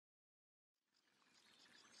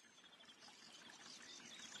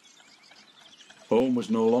Home was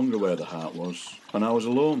no longer where the heart was, and I was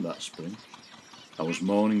alone that spring. I was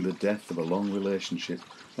mourning the death of a long relationship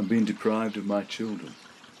and being deprived of my children.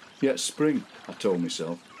 Yet spring, I told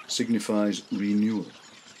myself, signifies renewal,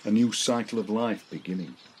 a new cycle of life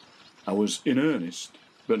beginning. I was in earnest,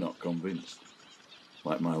 but not convinced.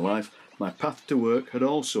 Like my life, my path to work had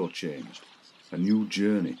also changed. A new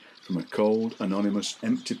journey from a cold, anonymous,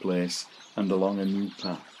 empty place and along a new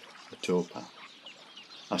path, a towpath.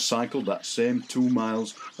 I cycled that same 2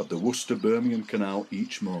 miles of the Worcester-Birmingham Canal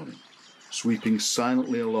each morning, sweeping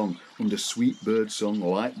silently along under sweet birdsong,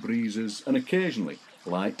 light breezes, and occasionally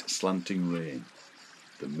light slanting rain.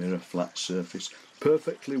 The mirror flat surface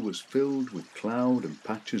perfectly was filled with cloud and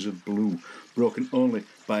patches of blue, broken only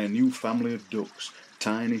by a new family of ducks,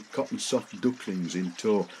 tiny cotton-soft ducklings in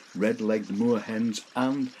tow, red-legged moorhens,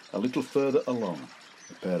 and, a little further along,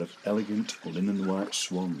 a pair of elegant linen-white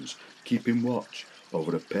swans, keeping watch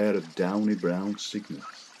over a pair of downy brown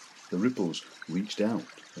cygnets. The ripples reached out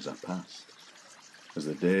as I passed. As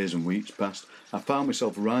the days and weeks passed, I found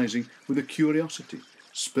myself rising with a curiosity,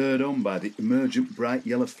 spurred on by the emergent bright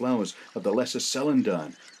yellow flowers of the lesser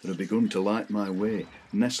celandine that had begun to light my way,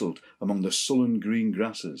 nestled among the sullen green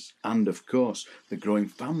grasses, and, of course, the growing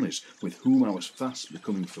families with whom I was fast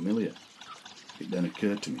becoming familiar. It then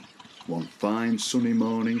occurred to me, one fine sunny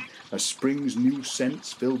morning, as spring's new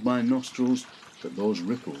scents filled my nostrils, that those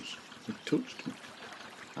ripples had touched me.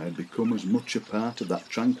 I had become as much a part of that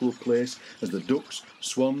tranquil place as the ducks,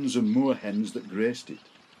 swans and moorhens that graced it,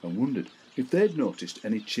 and wondered if they'd noticed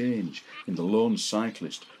any change in the lone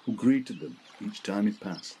cyclist who greeted them each time he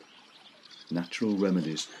passed. Natural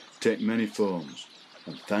remedies take many forms,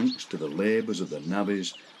 and thanks to the labours of the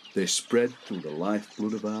navvies, they spread through the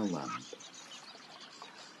lifeblood of our land.